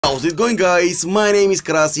How's it going, guys? My name is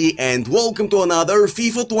Krasi and welcome to another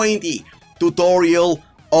FIFA 20 tutorial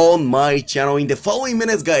on my channel. In the following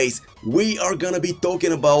minutes, guys, we are gonna be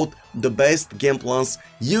talking about the best game plans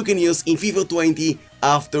you can use in FIFA 20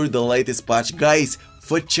 after the latest patch. Guys,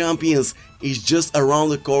 FUT Champions is just around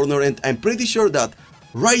the corner and I'm pretty sure that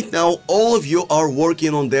right now all of you are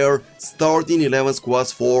working on their starting 11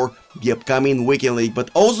 squads for the upcoming weekend league. But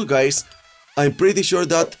also, guys, I'm pretty sure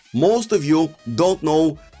that most of you don't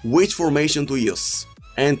know which formation to use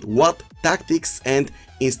and what tactics and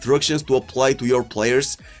instructions to apply to your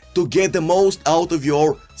players to get the most out of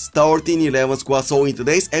your starting 11 squad. So in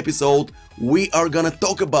today's episode we are gonna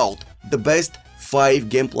talk about the best 5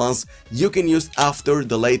 game plans you can use after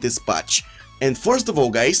the latest patch. And first of all,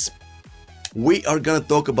 guys, we are gonna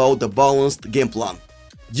talk about the balanced game plan.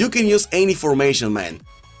 You can use any formation, man,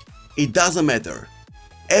 it doesn't matter,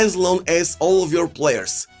 as long as all of your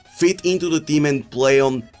players fit into the team and play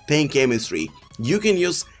on 10 chemistry. You can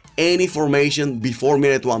use any formation before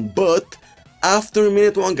minute 1, but after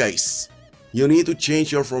minute 1, guys, you need to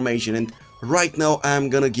change your formation. And right now I'm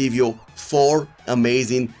gonna give you 4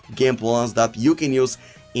 amazing game plans that you can use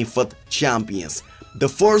in FUT Champions. The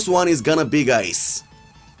first one is gonna be, guys,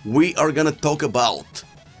 we are gonna talk about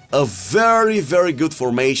a very good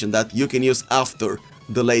formation that you can use after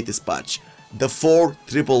the latest patch. The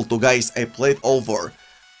 4-2-2, guys. I played over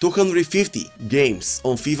 250 games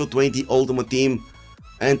on FIFA 20 Ultimate Team,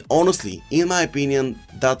 and honestly, in my opinion,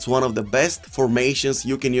 that's one of the best formations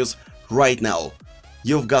you can use right now.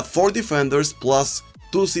 You've got 4 defenders plus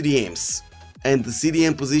 2 CDMs, and the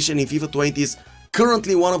CDM position in FIFA 20 is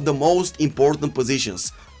currently one of the most important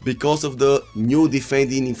positions because of the new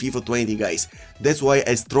defending in FIFA 20, guys. That's why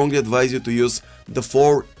I strongly advise you to use the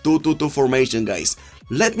 4-2-2-2 formation, guys.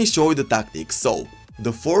 Let me show you the tactics. So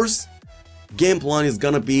the first game plan is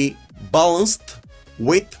gonna be balanced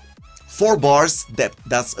with 4 bars depth.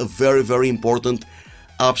 That's a very important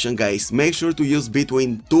option, guys. Make sure to use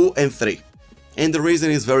between 2 and 3, and the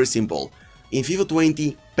reason is very simple. In FIFA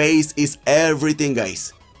 20, pace is everything,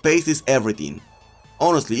 guys. Pace is everything.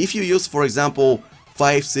 Honestly, if you use, for example,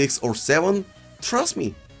 5, 6 or 7, trust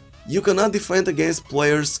me, you cannot defend against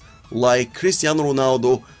players like Cristiano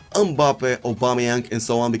Ronaldo, Mbappe, Aubameyang and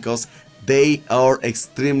so on, because they are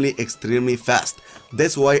extremely fast.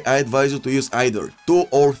 That's why I advise you to use either 2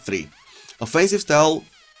 or 3. Offensive style,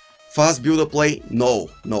 fast build-up play, no.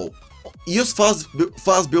 Use fast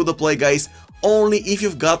build-up play, guys, only if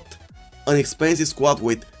you've got an expensive squad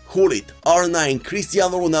with Hulit, R9,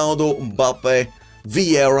 Cristiano Ronaldo, Mbappe,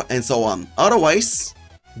 Vieira and so on. Otherwise,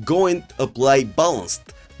 go and apply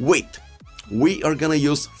balanced with, we are gonna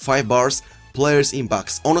use 5 bars, players in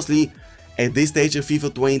box. Honestly, at this stage of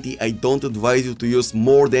FIFA 20, I don't advise you to use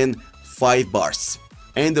more than 5 bars.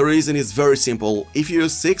 And the reason is very simple. If you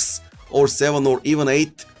use 6 or 7 or even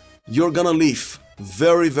 8, you're gonna leave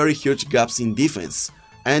very huge gaps in defense.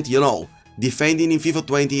 And you know, defending in FIFA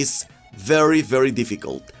 20 is very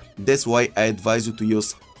difficult. That's why I advise you to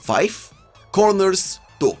use 5, corners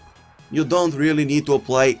 2. You don't really need to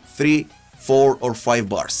apply 3, 4 or 5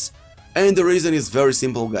 bars. And the reason is very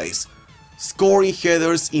simple, guys. Scoring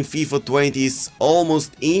headers in FIFA 20 is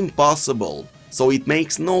almost impossible, so it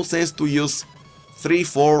makes no sense to use 3,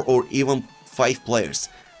 4 or even 5 players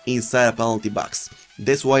inside a penalty box.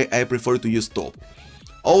 That's why I prefer to use 2.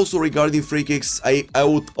 Also, regarding free kicks, I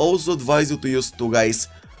would also advise you to use 2, guys.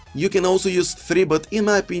 You can also use 3, but in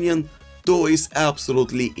my opinion 2 is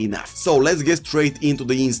absolutely enough. So let's get straight into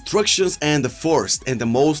the instructions, and the first and the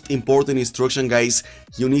most important instruction, guys,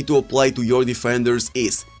 you need to apply to your defenders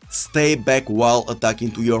is stay back while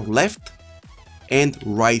attacking to your left and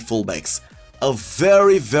right fullbacks. A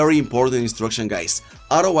very important instruction, guys.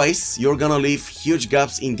 Otherwise, you're gonna leave huge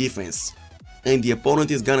gaps in defense and the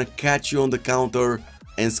opponent is gonna catch you on the counter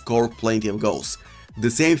and score plenty of goals.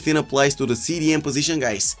 The same thing applies to the CDM position,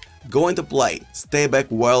 guys. Go and apply stay back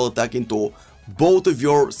while attacking to both of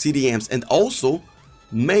your CDMs, and also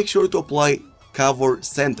make sure to apply cover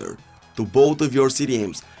center to both of your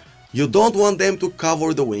CDMs. You don't want them to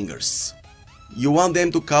cover the wingers. You want them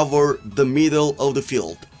to cover the middle of the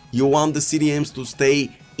field. You want the CDMs to stay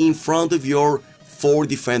in front of your 4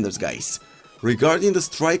 defenders, guys. Regarding the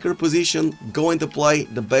striker position, go and apply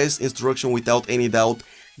the best instruction without any doubt.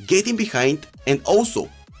 Get in behind and also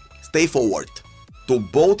stay forward to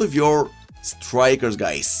both of your strikers,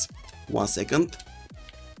 guys. 1 second.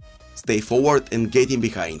 Stay forward and get in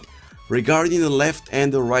behind. Regarding the left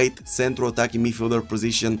and the right central attacking midfielder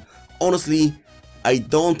position, honestly, I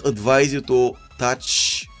don't advise you to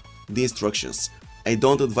touch the instructions. I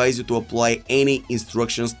don't advise you to apply any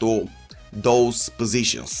instructions to those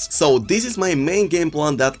positions. So this is my main game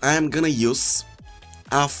plan that I'm gonna use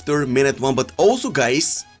after minute 1, but also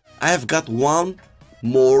guys, I have got one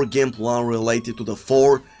more game plan related to the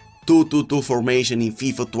 4-2-2-2 formation in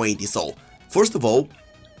FIFA 20. So first of all,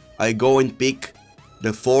 I go and pick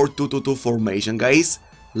the 4-2-2-2 formation, guys.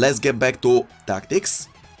 Let's get back to tactics,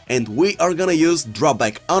 and we are gonna use drop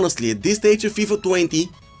back. Honestly, at this stage of FIFA 20,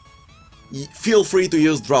 feel free to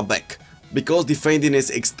use drop back, because defending is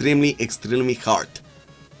extremely hard.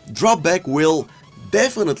 Drop back will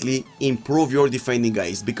definitely improve your defending,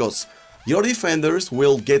 guys, because your defenders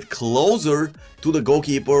will get closer to the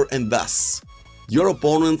goalkeeper, and thus your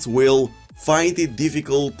opponents will find it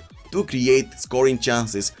difficult to create scoring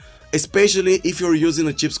chances, especially if you're using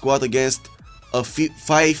a cheap squad against a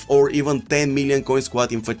 5 or even 10 million coin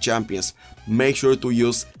squad in FUT Champions. Make sure to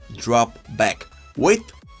use drop back. Wait,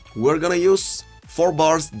 we're gonna use 4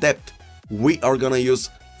 bars depth. We are gonna use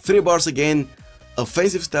 3 bars again,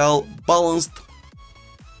 offensive style, balanced,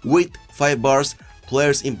 with 5 bars,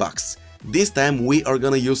 players in box. This time we are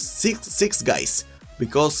gonna use 6 guys,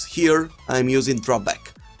 because here I'm using drop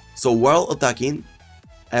back. So while attacking,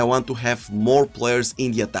 I want to have more players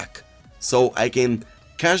in the attack, so I can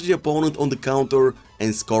catch the opponent on the counter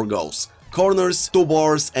and score goals. Corners 2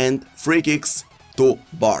 bars and free kicks 2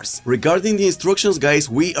 bars. Regarding the instructions, guys,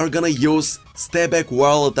 we are gonna use step back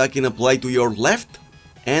while attacking applied to your left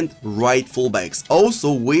and right fullbacks.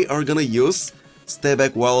 Also, we are gonna use step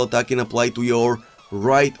back while attacking applied to your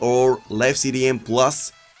right or left CDM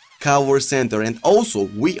plus cover center. And also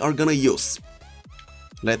we are gonna use,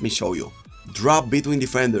 let me show you, drop between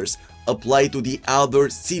defenders applied to the other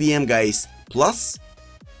CDM, guys, plus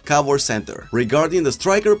cover center. Regarding the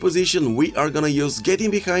striker position, we are gonna use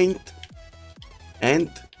getting behind and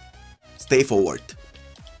stay forward.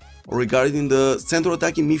 Regarding the central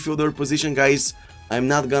attacking midfielder position, guys, I'm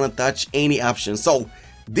not gonna touch any options. So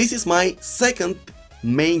this is my second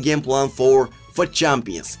main game plan for FUT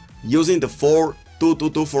Champions, using the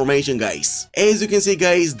 4-2-2-2 formation, guys. As you can see,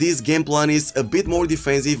 guys, this game plan is a bit more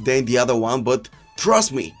defensive than the other one, but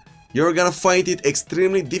trust me, you're gonna find it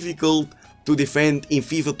extremely difficult to defend in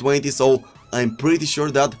FIFA 20, so I'm pretty sure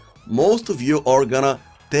that most of you are gonna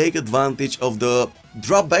take advantage of the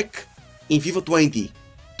drop back in FIFA 20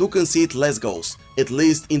 to concede less goals, at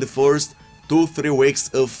least in the first 2-3 weeks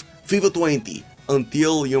of FIFA 20,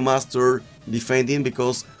 until you master defending,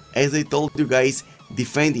 because as I told you guys,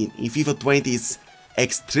 defending in FIFA 20 is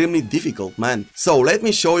extremely difficult, man. So let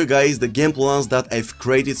me show you guys the game plans that I've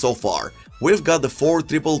created so far. We've got the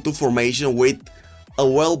 4-2-2-2 formation with a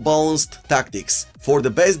well-balanced tactics for the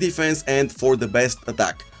best defense and for the best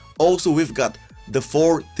attack. Also, we've got the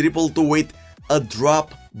 4-2-2-2 with a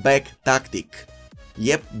drop back tactic.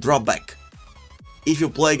 Yep, drop back. If you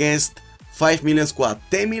play against 5 million squad,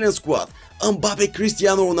 10 million squad, Mbappe,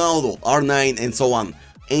 Cristiano Ronaldo, R9 and so on,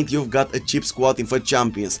 and you've got a cheap squad in FUT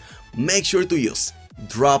Champions, make sure to use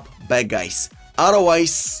drop back, guys.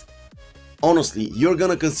 Otherwise, honestly, you're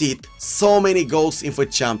gonna concede so many goals in FUT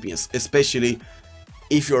Champions, especially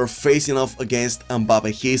if you're facing off against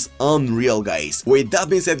Mbappe. He's unreal, guys. With that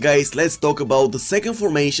being said, guys, let's talk about the second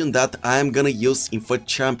formation that I'm gonna use in FUT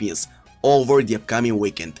Champions over the upcoming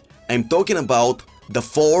weekend. I'm talking about the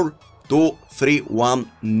 4-2-3-1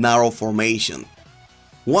 narrow formation.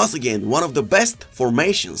 Once again, one of the best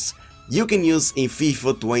formations you can use in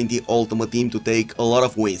FIFA 20 Ultimate Team to take a lot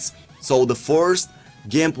of wins. So the first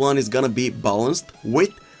game plan is gonna be balanced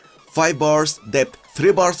with 5 bars depth,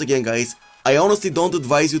 3 bars again, guys. I honestly don't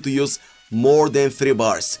advise you to use more than 3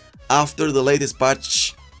 bars. After the latest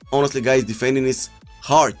patch, honestly, guys, defending is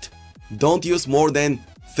hard. Don't use more than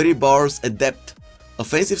 3 bars at depth.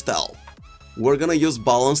 Offensive style, we're gonna use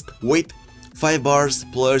balanced with 5 bars,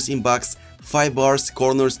 players in box, 5 bars,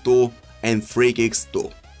 corners 2 and free kicks 2.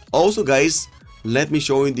 Also, guys, let me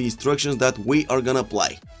show you the instructions that we are gonna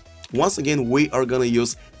apply. Once again, we are gonna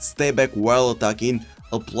use stay back while attacking,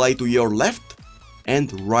 apply to your left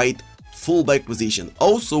and right fullback position.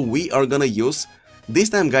 Also, we are gonna use, this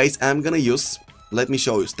time, guys, I'm gonna use, let me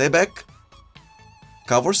show you, stay back,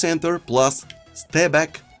 cover center plus stay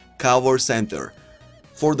back, cover center.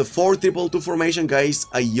 For the 4-2-2-2 formation, guys,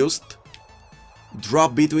 I used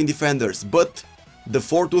drop between defenders, but the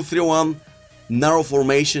 4-2-3-1 narrow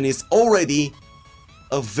formation is already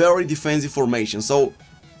a very defensive formation, so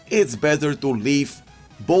it's better to leave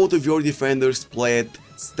both of your defenders play it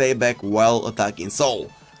stay back while attacking. So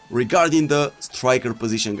regarding the striker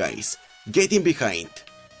position, guys, getting behind,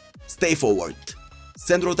 stay forward,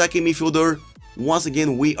 central attacking midfielder, once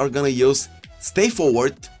again we are gonna use stay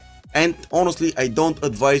forward, and honestly I don't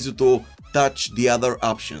advise you to touch the other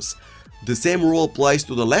options. The same rule applies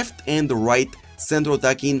to the left and the right central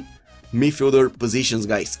attacking midfielder positions,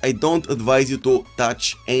 guys. I don't advise you to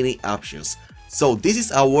touch any options. So this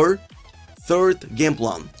is our third game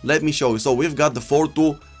plan. Let me show you. So we've got the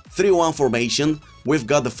 4-2-3-1 formation, we've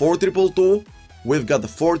got the 4-2-2-2, we've got the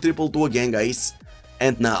 4-2-2-2 again, guys.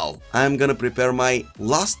 And now I'm gonna prepare my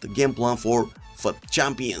last game plan for FUT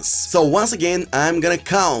Champions. So once again, I'm gonna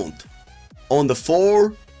count on the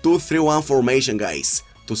 4-2-3-1 formation, guys,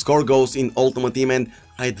 to score goals in Ultimate Team, and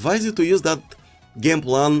I advise you to use that game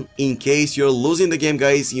plan in case you're losing the game,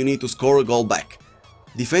 guys. You need to score a goal back.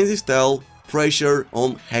 Defensive style, pressure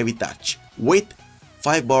on heavy touch. Width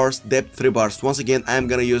 5 bars, depth 3 bars. Once again, I'm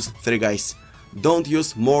gonna use 3, guys. Don't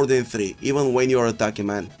use more than 3, even when you're attacking,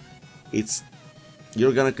 man.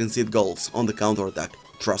 You're gonna concede goals on the counter attack.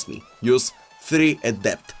 Trust me. Use 3 at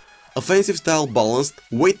depth. Offensive style balanced,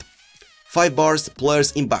 width 5 bars,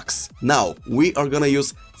 players in box. Now we are gonna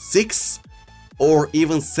use 6 or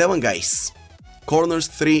even 7, guys. Corners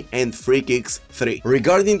 3 and free kicks 3.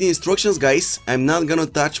 Regarding the instructions, guys, I'm not gonna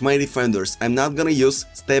touch my defenders. I'm not gonna use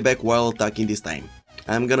stay back while attacking this time.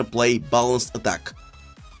 I'm gonna play balanced attack.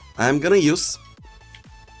 I'm gonna use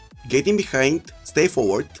getting behind, stay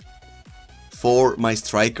forward for my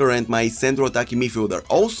striker and my central attacking midfielder.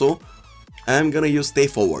 Also, I'm gonna use stay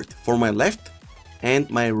forward for my left and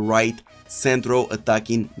my right central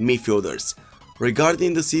attacking midfielders.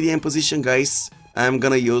 Regarding the CDM position, guys, I'm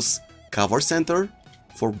gonna use cover center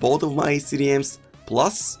for both of my CDMs,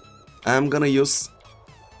 plus I'm gonna use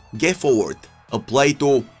get forward, apply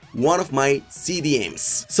to one of my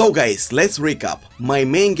CDMs. So guys, let's recap. My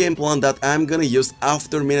main game plan that I'm gonna use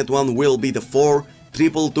after minute 1 will be the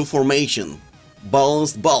 4-2-2 formation.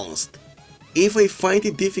 Balanced. If I find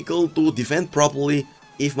it difficult to defend properly,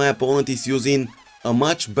 if my opponent is using a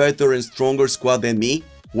much better and stronger squad than me,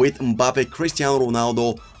 with Mbappe, Cristiano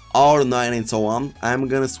Ronaldo, R9 and so on, I'm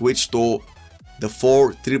gonna switch to the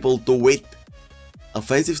 4-2-2 with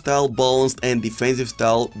offensive style balanced and defensive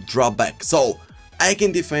style drop back, so I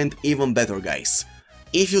can defend even better, guys.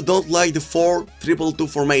 If you don't like the 4-2-2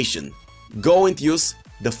 formation, go and use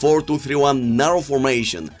the 4-2-3-1 narrow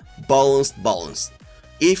formation, balanced.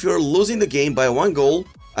 If you're losing the game by 1 goal,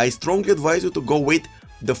 I strongly advise you to go with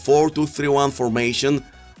the 4-2-3-1 formation,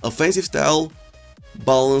 offensive style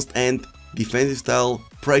balanced and defensive style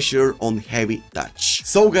pressure on heavy touch.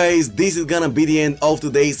 So guys, this is gonna be the end of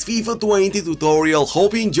today's FIFA 20 tutorial.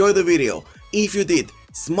 Hope you enjoyed the video. If you did,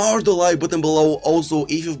 smash the like button below. Also,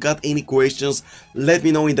 if you've got any questions, let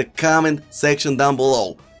me know in the comment section down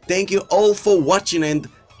below. Thank you all for watching, and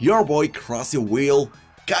your boy Krasi will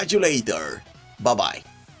catch you later. Bye bye.